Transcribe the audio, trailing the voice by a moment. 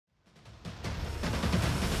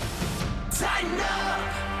Tighten up.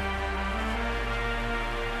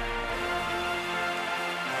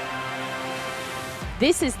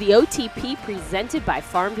 This is the OTP presented by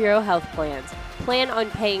Farm Bureau Health Plans. Plan on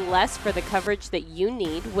paying less for the coverage that you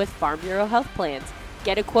need with Farm Bureau Health Plans.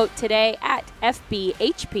 Get a quote today at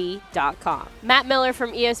fbhp.com. Matt Miller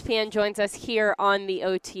from ESPN joins us here on the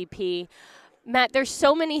OTP. Matt, there's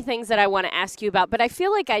so many things that I want to ask you about, but I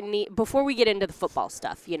feel like I need, before we get into the football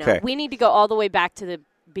stuff, we need to go all the way back to the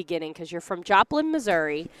beginning because you're from Joplin,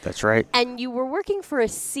 Missouri. That's right. And you were working for a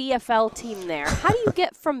CFL team there. How do you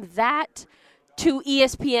get from that to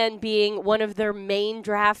ESPN being one of their main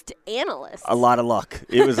draft analysts? A lot of luck.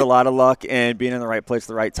 It was a lot of luck and being in the right place at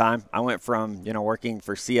the right time. I went from, working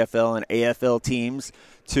for CFL and AFL teams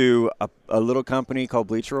to a little company called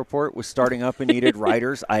Bleacher Report was starting up and needed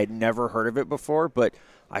writers. I had never heard of it before, but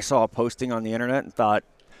I saw a posting on the internet and thought,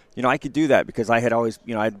 I could do that because I had always,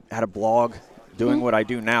 I had a blog doing what I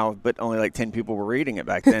do now, but only like 10 people were reading it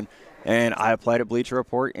back then. And I applied at Bleacher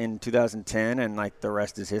Report in 2010, and the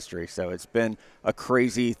rest is history. So it's been a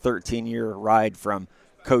crazy 13-year ride from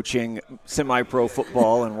coaching semi-pro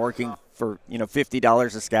football and working for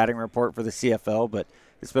 $50 a scouting report for the CFL, but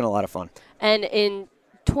it's been a lot of fun. And in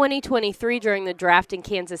 2023, during the draft in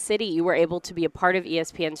Kansas City, you were able to be a part of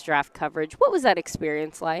ESPN's draft coverage. What was that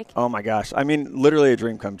experience like? Oh, my gosh. I mean, literally a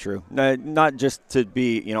dream come true. Not just to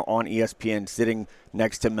be, on ESPN sitting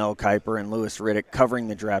next to Mel Kiper and Louis Riddick covering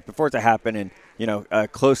the draft. Before it to happen and,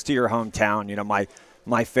 close to your hometown,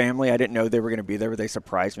 my family, I didn't know they were going to be there, but they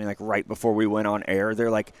surprised me right before we went on air.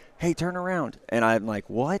 They're like, hey, turn around. And I'm like,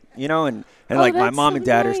 what? And my mom and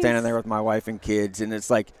dad are standing there with my wife and kids, and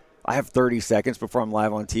it's like, I have 30 seconds before I'm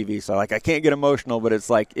live on TV, so I can't get emotional, but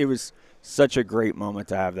it's it was such a great moment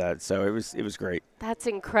to have that. So it was great. That's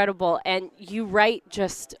incredible. And you write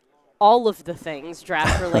just all of the things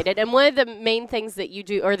draft related. And one of the main things that you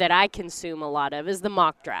do, or that I consume a lot of, is the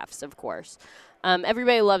mock drafts, of course.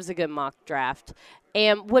 Everybody loves a good mock draft.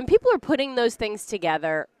 And when people are putting those things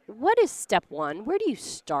together, what is step one? Where do you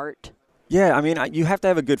start? Yeah, I mean, you have to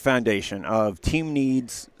have a good foundation of team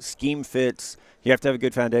needs, scheme fits. You have to have a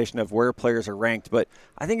good foundation of where players are ranked. But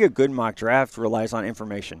I think a good mock draft relies on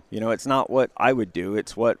information. It's not what I would do.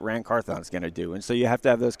 It's what Rand Carthon's going to do. And so you have to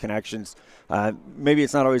have those connections. Maybe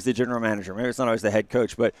it's not always the general manager. Maybe it's not always the head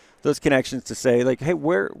coach. But those connections to say, hey,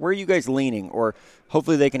 where are you guys leaning? Or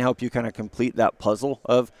hopefully they can help you kind of complete that puzzle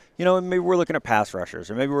of, maybe we're looking at pass rushers.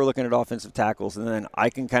 Or maybe we're looking at offensive tackles. And then I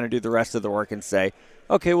can kind of do the rest of the work and say,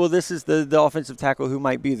 okay, well, this is the offensive tackle who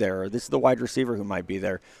might be there, or this is the wide receiver who might be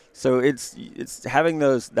there. So it's having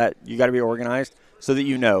those that you got to be organized so that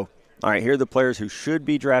all right, here are the players who should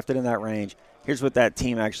be drafted in that range. Here's what that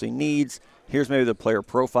team actually needs. Here's maybe the player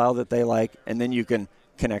profile that they like, and then you can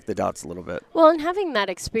connect the dots a little bit. Well, and having that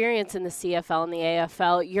experience in the CFL and the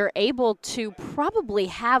AFL, you're able to probably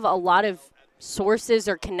have a lot of sources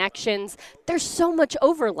or connections. There's so much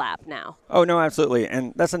overlap now. Oh, no, absolutely.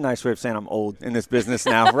 And that's a nice way of saying I'm old in this business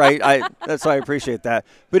now, right? That's why I appreciate that.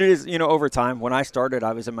 But it is, over time, when I started,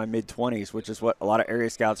 I was in my mid-20s, which is what a lot of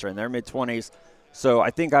area scouts are in their mid-20s. So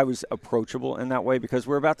I think I was approachable in that way because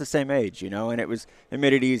we're about the same age, and it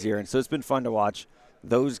made it easier. And so it's been fun to watch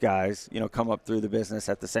those guys, come up through the business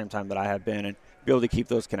at the same time that I have been and be able to keep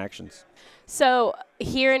those connections. So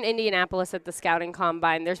here in Indianapolis at the Scouting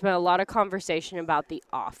Combine, there's been a lot of conversation about the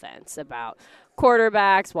offense, about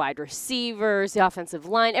quarterbacks, wide receivers, the offensive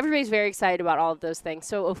line. Everybody's very excited about all of those things.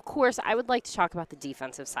 So, of course, I would like to talk about the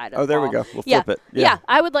defensive side of the ball. Oh, there we go. We'll flip it. Yeah,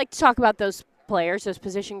 I would like to talk about those players, those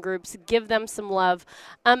position groups, give them some love.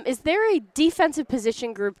 Is there a defensive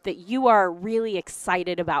position group that you are really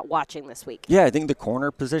excited about watching this week? Yeah, I think the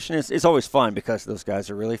corner position is always fun because those guys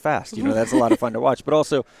are really fast. That's a lot of fun to watch. But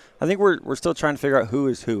also, I think we're still trying to figure out who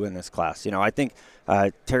is who in this class. I think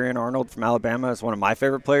Terrion Arnold from Alabama is one of my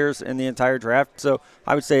favorite players in the entire draft. So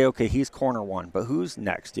I would say, okay, he's corner one. But who's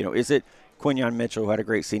next? Is it Quinyon Mitchell, who had a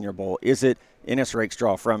great Senior Bowl? Is it Ennis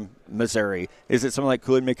Rakestraw from Missouri? Is it someone like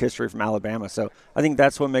Kool-Aid McHistory from Alabama? So I think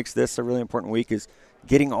that's what makes this a really important week is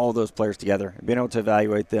getting all those players together and being able to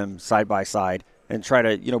evaluate them side by side and try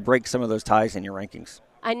to, break some of those ties in your rankings.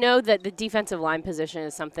 I know that the defensive line position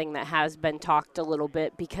is something that has been talked a little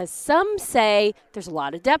bit because some say there's a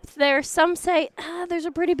lot of depth there. Some say there's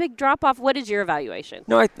a pretty big drop-off. What is your evaluation?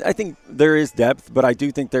 No, I think there is depth, but I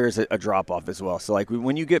do think there is a drop-off as well. So,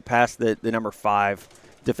 when you get past the number 5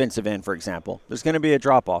 defensive end, for example, there's going to be a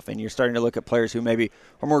drop-off, and you're starting to look at players who maybe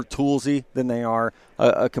are more toolsy than they are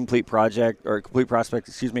a complete project or a complete prospect,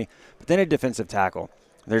 But then a defensive tackle.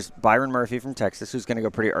 There's Byron Murphy from Texas who's going to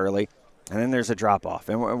go pretty early. And then there's a drop-off.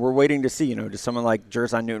 And we're waiting to see, does someone like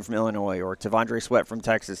Jerzon Newton from Illinois or Tavondre Sweat from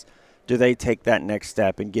Texas, do they take that next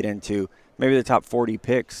step and get into maybe the top 40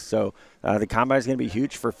 picks? So the combine is going to be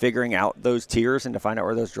huge for figuring out those tiers and to find out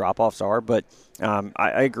where those drop-offs are. But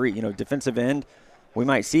I agree, defensive end, we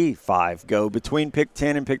might see 5 go between pick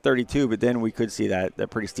 10 and pick 32, but then we could see that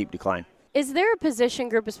pretty steep decline. Is there a position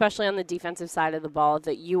group, especially on the defensive side of the ball,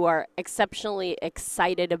 that you are exceptionally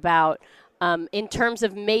excited about in terms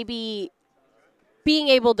of maybe being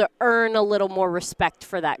able to earn a little more respect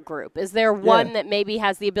for that group? Is there one that maybe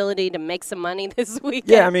has the ability to make some money this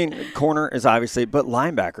weekend? Yeah, I mean, corner is obviously, but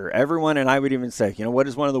linebacker, everyone, and I would even say, what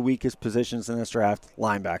is one of the weakest positions in this draft?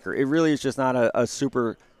 Linebacker. It really is just not a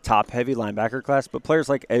super top-heavy linebacker class, but players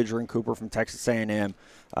like Edgerrin Cooper from Texas A&M,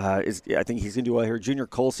 I think he's going to do well here. Junior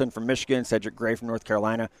Colson from Michigan, Cedric Gray from North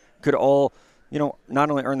Carolina could all,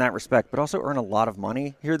 not only earn that respect, but also earn a lot of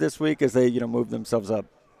money here this week as they, move themselves up.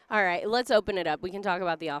 All right, let's open it up. We can talk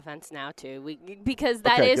about the offense now, too, because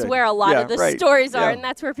that is where a lot of the stories are, and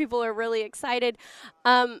that's where people are really excited.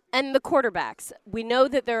 And the quarterbacks. We know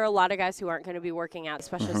that there are a lot of guys who aren't going to be working out,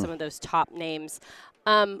 especially some of those top names.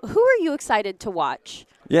 Who are you excited to watch?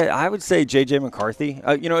 Yeah, I would say J.J. McCarthy,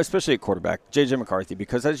 especially at quarterback, J.J. McCarthy,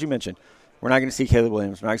 because as you mentioned, we're not going to see Caleb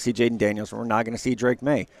Williams, we're not going to see Jaden Daniels, we're not going to see Drake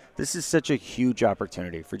May. This is such a huge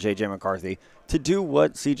opportunity for J.J. McCarthy to do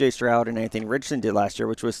what C.J. Stroud and Anthony Richardson did last year,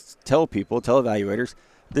 which was tell evaluators,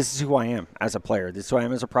 this is who I am as a player. This is who I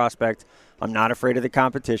am as a prospect. I'm not afraid of the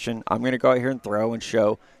competition. I'm going to go out here and throw and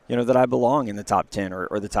show, that I belong in the top 10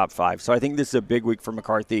 or the top 5. So I think this is a big week for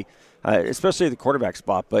McCarthy, especially the quarterback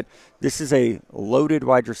spot. But this is a loaded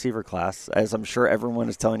wide receiver class, as I'm sure everyone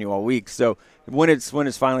is telling you all week. So when it's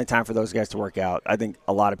finally time for those guys to work out, I think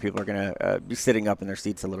a lot of people are going to be sitting up in their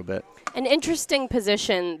seats a little bit. An interesting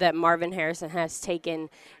position that Marvin Harrison has taken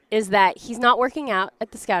is that he's not working out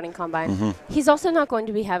at the scouting combine. He's also not going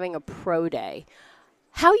to be having a pro day.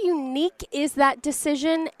 How unique is that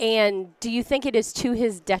decision, and do you think it is to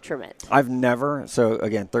his detriment? I've never, so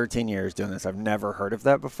again, 13 years doing this, I've never heard of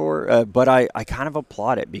that before, but I kind of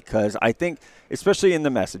applaud it because I think, especially in the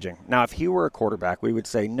messaging. Now, if he were a quarterback, we would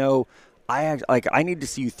say, no, I need to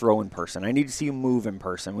see you throw in person. I need to see you move in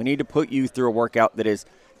person. We need to put you through a workout that is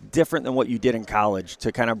different than what you did in college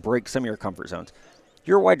to kind of break some of your comfort zones.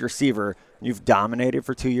 You're a wide receiver. You've dominated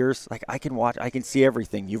for 2 years. I can see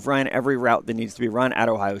everything. You've run every route that needs to be run at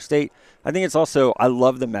Ohio State. I think it's also, I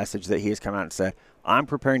love the message that he has come out and said, I'm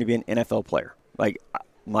preparing to be an NFL player.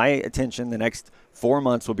 My attention the next 4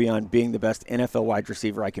 months will be on being the best NFL wide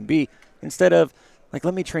receiver I can be instead of,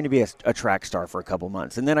 let me train to be a track star for a couple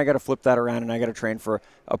months. And then I got to flip that around and I got to train for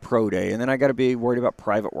a pro day. And then I got to be worried about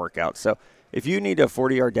private workouts. So if you need a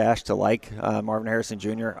 40-yard dash to Marvin Harrison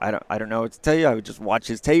Jr., I don't know what to tell you. I would just watch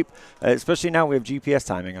his tape, especially now we have GPS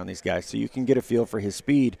timing on these guys. So you can get a feel for his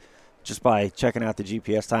speed just by checking out the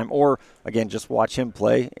GPS time or, again, just watch him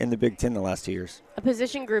play in the Big Ten the last 2 years. A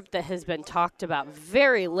position group that has been talked about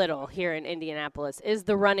very little here in Indianapolis is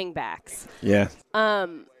the running backs. Yeah.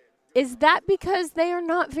 Is that because they are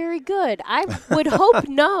not very good? I would hope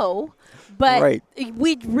no, but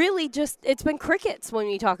we really it's been crickets when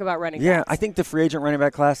we talk about running backs. Yeah, I think the free agent running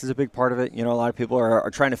back class is a big part of it. A lot of people are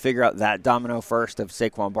trying to figure out that domino first of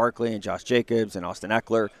Saquon Barkley and Josh Jacobs and Austin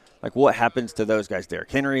Eckler. What happens to those guys? Derrick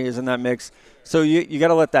Henry is in that mix. So you got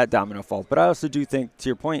to let that domino fall. But I also do think, to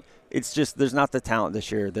your point, it's just there's not the talent this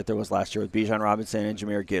year that there was last year with Bijan Robinson and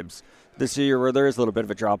Jahmyr Gibbs. This year where there is a little bit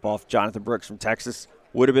of a drop-off, Jonathan Brooks from Texas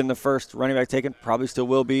would have been the first running back taken, probably still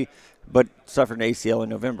will be, but suffered an ACL in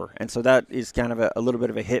November. And so that is kind of a little bit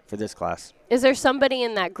of a hit for this class. Is there somebody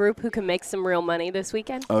in that group who can make some real money this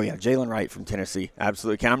weekend? Oh, yeah, Jalen Wright from Tennessee.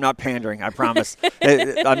 Absolutely can. I'm not pandering, I promise.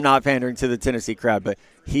 I'm not pandering to the Tennessee crowd, but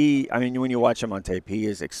when you watch him on tape, he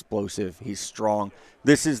is explosive. He's strong.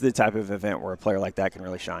 This is the type of event where a player like that can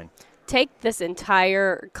really shine. Take this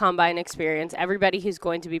entire combine experience, everybody who's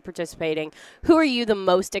going to be participating, who are you the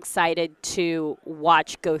most excited to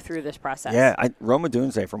watch go through this process? Yeah, Rome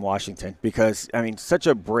Odunze from Washington because, such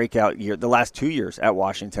a breakout year, the last 2 years at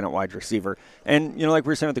Washington at wide receiver. And, like we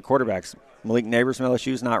were saying with the quarterbacks, Malik Neighbors from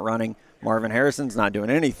LSU is not running. Marvin Harrison's not doing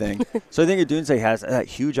anything. So I think Odunze has that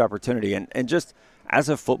huge opportunity. And just as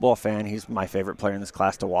a football fan, he's my favorite player in this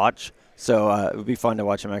class to watch. So it would be fun to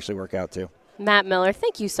watch him actually work out too. Matt Miller,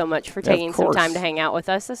 thank you so much for taking some time to hang out with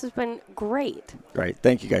us. This has been great. Great.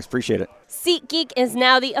 Thank you, guys. Appreciate it. SeatGeek is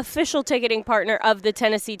now the official ticketing partner of the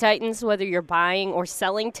Tennessee Titans. Whether you're buying or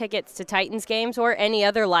selling tickets to Titans games or any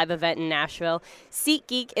other live event in Nashville,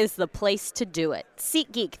 SeatGeek is the place to do it.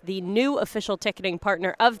 SeatGeek, the new official ticketing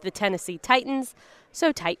partner of the Tennessee Titans,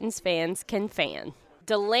 so Titans fans can fan.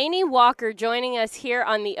 Delaney Walker joining us here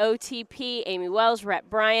on the OTP. Amy Wells,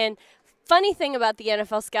 Rhett Bryan. Funny thing about the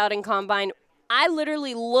NFL Scouting Combine, I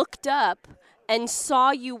literally looked up and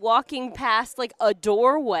saw you walking past like a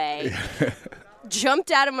doorway. Jumped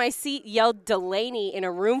out of my seat, yelled Delaney in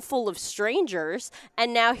a room full of strangers,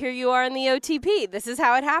 and now here you are in the OTP. This is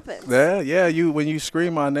how it happens. Yeah. When you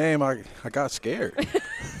screamed my name, I got scared.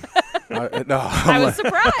 I was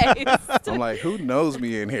surprised. I'm like, who knows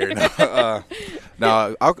me in here?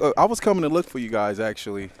 No, I was coming to look for you guys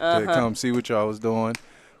actually to come see what y'all was doing.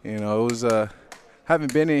 You know, it was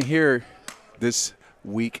haven't been in here this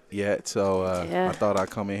week yet, so I thought I'd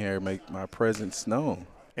come in here and make my presence known.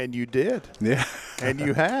 And you did. Yeah. And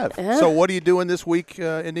you have. Yeah. So what are you doing this week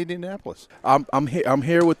in Indianapolis? I'm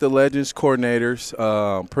here with the Legends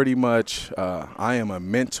coordinators. Pretty much I am a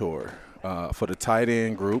mentor for the tight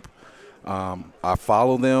end group. I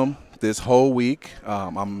follow them this whole week.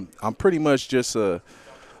 I'm pretty much just a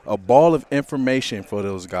ball of information for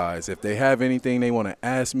those guys. If they have anything they want to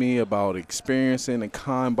ask me about experiencing the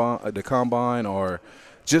combine or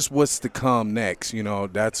just what's to come next, you know,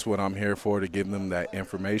 that's what I'm here for, to give them that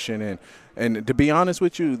information. And to be honest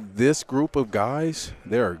with you, this group of guys,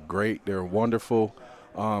 they're great. They're wonderful.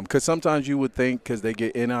 Because sometimes you would think because they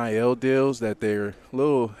get NIL deals that they're a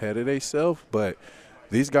little ahead of themselves, but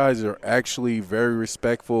these guys are actually very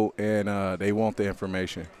respectful and they want the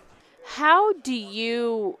information. How do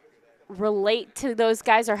you relate to those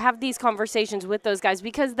guys or have these conversations with those guys?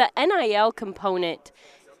 Because the NIL component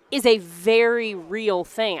is a very real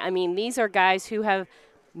thing. I mean, these are guys who have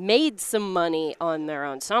made some money on their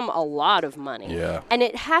own, some a lot of money. Yeah. And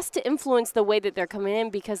it has to influence the way that they're coming in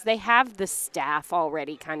because they have the staff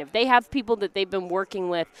already kind of. They have people that they've been working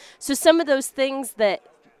with. So some of those things that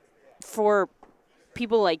for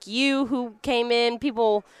people like you who came in,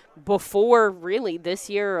 people before really this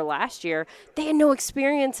year or last year, they had no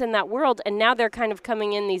experience in that world, and now they're kind of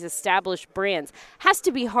coming in these established brands. Has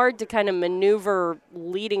to be hard to kind of maneuver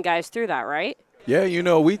leading guys through that, right? Yeah, you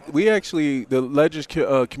know, we actually, the Legends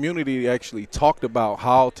community actually talked about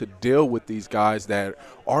how to deal with these guys that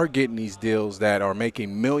are getting these deals, that are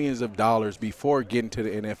making millions of dollars before getting to the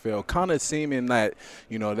NFL, kind of seeming that,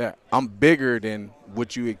 you know, that I'm bigger than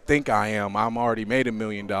what you think I am. I'm already made $1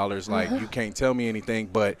 million. Like, you can't tell me anything.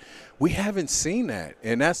 But we haven't seen that,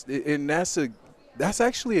 and that's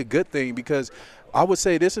actually a good thing, because I would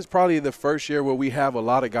say this is probably the first year where we have a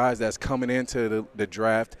lot of guys that's coming into the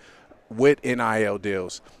draft with NIL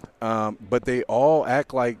deals, but they all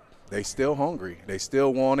act like they still hungry. They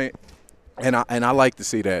still want it, and I like to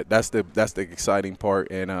see that. That's the exciting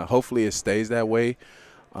part, and hopefully it stays that way,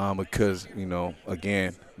 because, you know,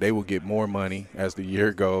 again, they will get more money as the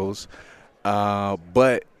year goes.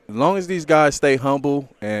 But as long as these guys stay humble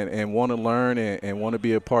and want to learn and want to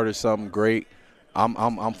be a part of something great,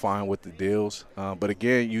 I'm fine with the deals. But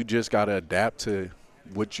again, you just got to adapt to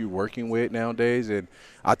what you're working with nowadays, and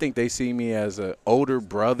I think they see me as an older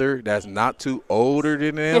brother that's not too older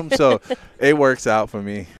than them, so it works out for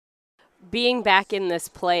me. Being back in this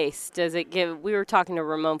place, does it give – we were talking to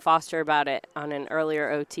Ramon Foster about it on an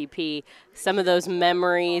earlier OTP, some of those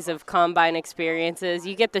memories of combine experiences.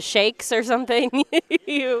 You get the shakes or something?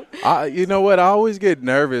 You know what? I always get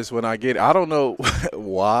nervous when I don't know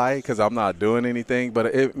why, because I'm not doing anything,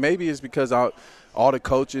 but maybe it's because all the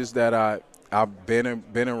coaches that I've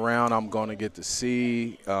been around, I'm going to get to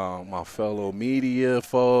see my fellow media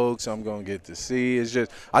folks. I'm going to get to see. It's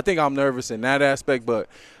just, I think I'm nervous in that aspect, but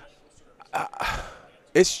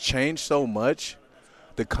it's changed so much,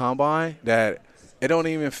 the combine, that it don't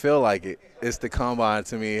even feel like it. It's the combine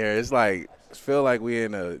to me here. It's like, I feel like we're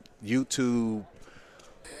in a YouTube,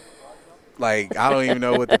 like, I don't even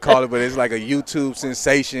know what to call it, but it's like a YouTube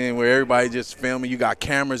sensation where everybody just filming. You got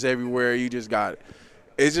cameras everywhere. You just got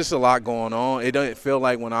 – it's just a lot going on. It doesn't feel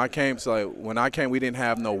like when I came. So like when I came, we didn't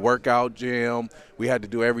have no workout gym. We had to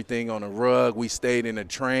do everything on a rug. We stayed in a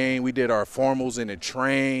train. We did our formals in a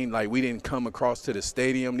train. Like, we didn't come across to the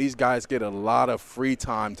stadium. These guys get a lot of free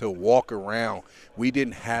time to walk around. We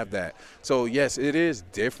didn't have that. So, yes, it is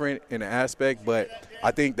different in an aspect, but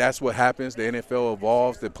I think that's what happens. The NFL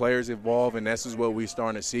evolves, the players evolve, and this is what we're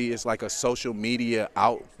starting to see. It's like a social media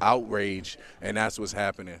outrage, and that's what's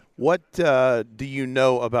happening. What do you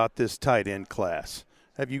know about this tight end class?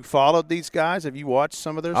 Have you followed these guys? Have you watched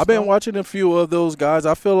some of their stuff? I've been watching a few of those guys.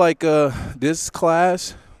 I feel like this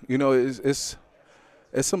class, you know, it's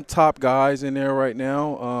some top guys in there right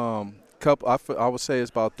now. I would say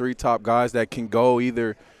it's about 3 top guys that can go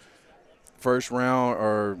either first round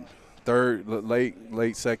or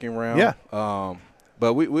late second round. Yeah.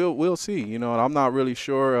 But we'll see. You know, and I'm not really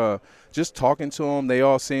sure. Just talking to them, they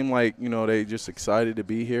all seem like, you know, they just excited to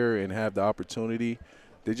be here and have the opportunity.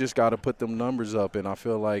 They just got to put them numbers up, and I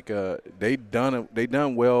feel like they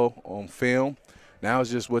done well on film. Now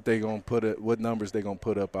it's just what numbers they're gonna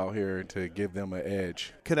put up out here to give them an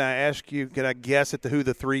edge. Can I ask you? Can I guess who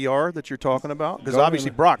the three are that you're talking about? Because Go obviously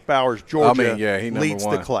ahead. Brock Bowers, Georgia, he leads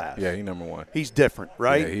number the class. Yeah, he number one. He's different,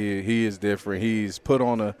 right? Yeah, he is different. He's put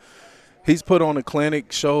on a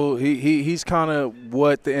clinic show. He's kind of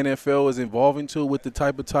what the NFL is evolving to with the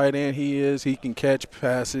type of tight end he is. He can catch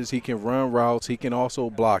passes. He can run routes. He can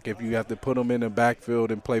also block. If you have to put him in the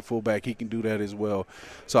backfield and play fullback, he can do that as well.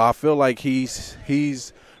 So I feel like he's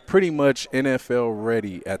pretty much NFL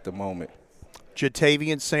ready at the moment.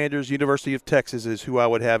 Jatavian Sanders, University of Texas, is who I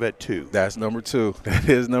would have at 2. That's number 2. That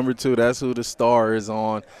is number 2. That's who the star is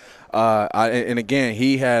on. And again,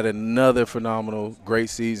 he had another phenomenal,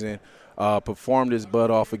 great season. Performed his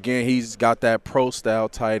butt off. Again, he's got that pro-style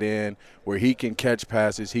tight end where he can catch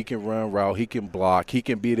passes, he can run route, he can block, he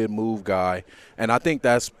can be the move guy. And I think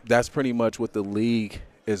that's pretty much what the league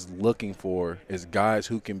is looking for, is guys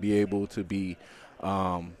who can be able to be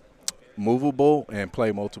movable and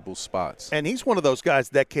play multiple spots. And he's one of those guys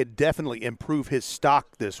that could definitely improve his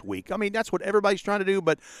stock this week. I mean, that's what everybody's trying to do.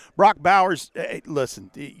 But Brock Bowers,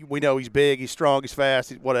 listen, we know he's big, he's strong, he's fast,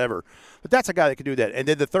 he's whatever. But that's a guy that can do that. And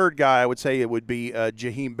then the third guy, I would say it would be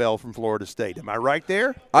Jaheim Bell from Florida State. Am I right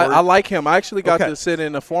there? I like him. I actually got to sit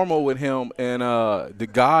in a formal with him, and the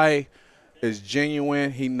guy is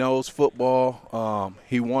genuine. He knows football.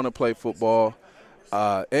 He want to play football.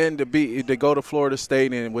 And to go to Florida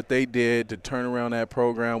State and what they did to turn around that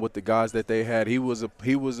program with the guys that they had, he was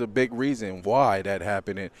a big reason why that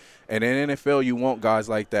happened. And in NFL, you want guys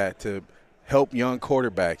like that to help young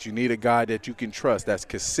quarterbacks. You need a guy that you can trust, that's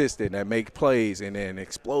consistent, that make plays, and then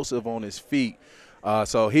explosive on his feet.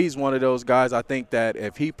 So he's one of those guys. I think that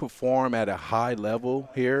if he perform at a high level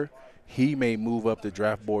here, he may move up the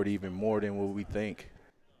draft board even more than what we think.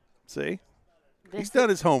 See? He's done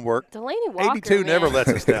his homework. Delaney Walker, 82 man. never lets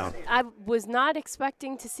us down. I was not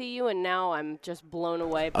expecting to see you, and now I'm just blown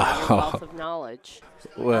away by your wealth of knowledge.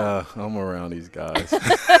 Well, I'm around these guys.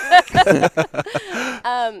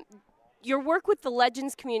 Your work with the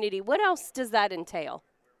Legends community, what else does that entail?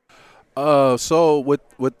 So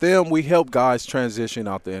with them, we help guys transition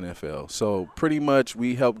out the NFL. So pretty much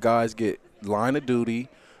we help guys get line of duty,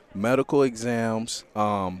 medical exams.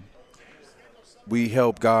 We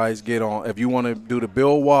help guys get on, if you want to do the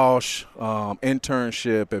Bill Walsh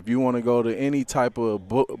internship, if you want to go to any type of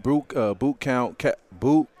boot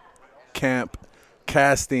camp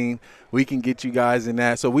casting, we can get you guys in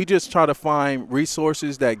that. So we just try to find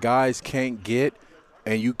resources that guys can't get,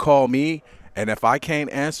 and you call me, and if I can't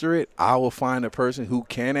answer it, I will find a person who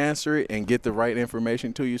can answer it and get the right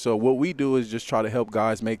information to you. So what we do is just try to help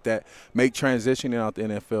guys make transitioning out the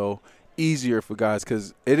NFL easier for guys,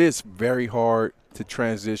 because it is very hard to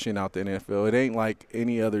transition out the NFL. It ain't like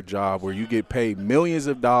any other job where you get paid millions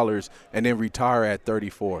of dollars and then retire at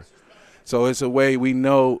 34. So it's a way, we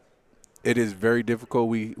know it is very difficult.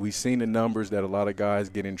 We've seen the numbers that a lot of guys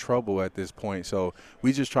get in trouble at this point. So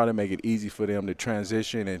we just try to make it easy for them to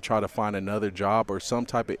transition and try to find another job or some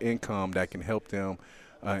type of income that can help them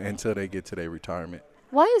until they get to their retirement.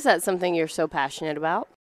 Why is that something you're so passionate about?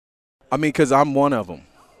 I mean, because I'm one of them.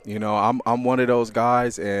 You know, I'm one of those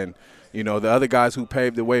guys, and you know, the other guys who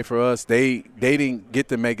paved the way for us, they didn't get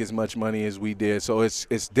to make as much money as we did. So it's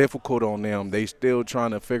difficult on them. They still trying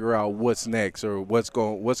to figure out what's next or what's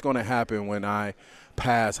going to happen when I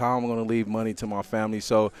pass, how I'm going to leave money to my family.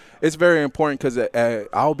 So it's very important, because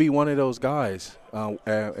I'll be one of those guys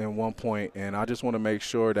at one point, and I just want to make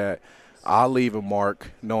sure that I'll leave a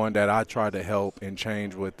mark knowing that I tried to help and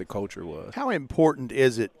change what the culture was. How important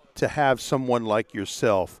is it to have someone like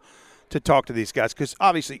yourself to talk to these guys? Because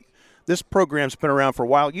obviously this program's been around for a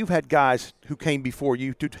while. You've had guys who came before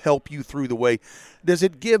you to help you through the way. Does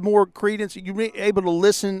it give more credence? Are you able to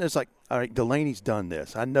listen? It's like, all right, Delaney's done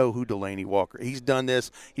this. I know who Delaney Walker. He's done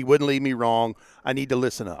this. He wouldn't lead me wrong. I need to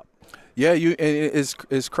listen up. Yeah,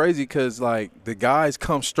 it's crazy, because like the guys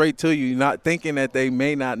come straight to you, not thinking that they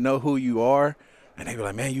may not know who you are, and they be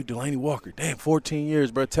like, "Man, you Delaney Walker? Damn, 14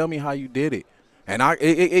 years, bro. Tell me how you did it." And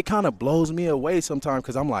it kind of blows me away sometimes,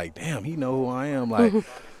 because I'm like, "Damn, he know who I am." Like,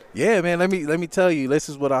 yeah, man. Let me tell you, this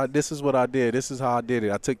is what I did. This is how I did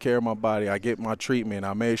it. I took care of my body. I get my treatment.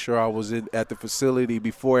 I made sure I was at the facility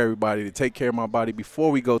before everybody to take care of my body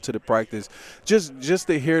before we go to the practice. Just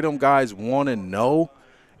to hear them guys want to know.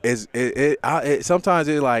 Sometimes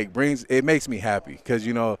it makes me happy, because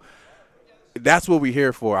you know that's what we're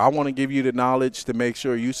here for. I want to give you the knowledge to make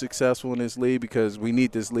sure you're successful in this league, because we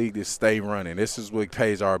need this league to stay running. This is what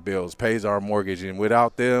pays our bills, pays our mortgage, and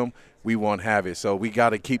without them, we won't have it. So we got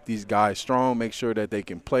to keep these guys strong, make sure that they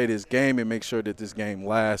can play this game, and make sure that this game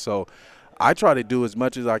lasts. So I try to do as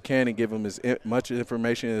much as I can and give them as much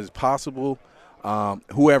information as possible,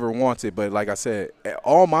 whoever wants it. But like I said,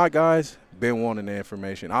 all my guys been wanting the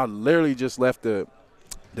information. I literally just left the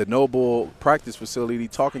Noble practice facility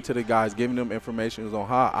talking to the guys, giving them information on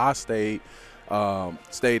how I stayed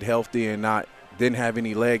healthy and didn't have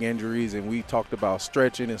any leg injuries, and we talked about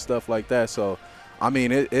stretching and stuff like that. So I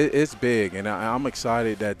mean, it's big, and I'm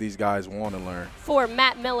excited that these guys want to learn. For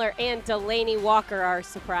Matt Miller and Delaney Walker, our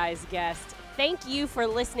surprise guest, thank you for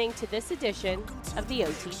listening to this edition of the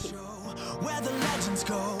OTP. Where the legends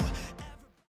go.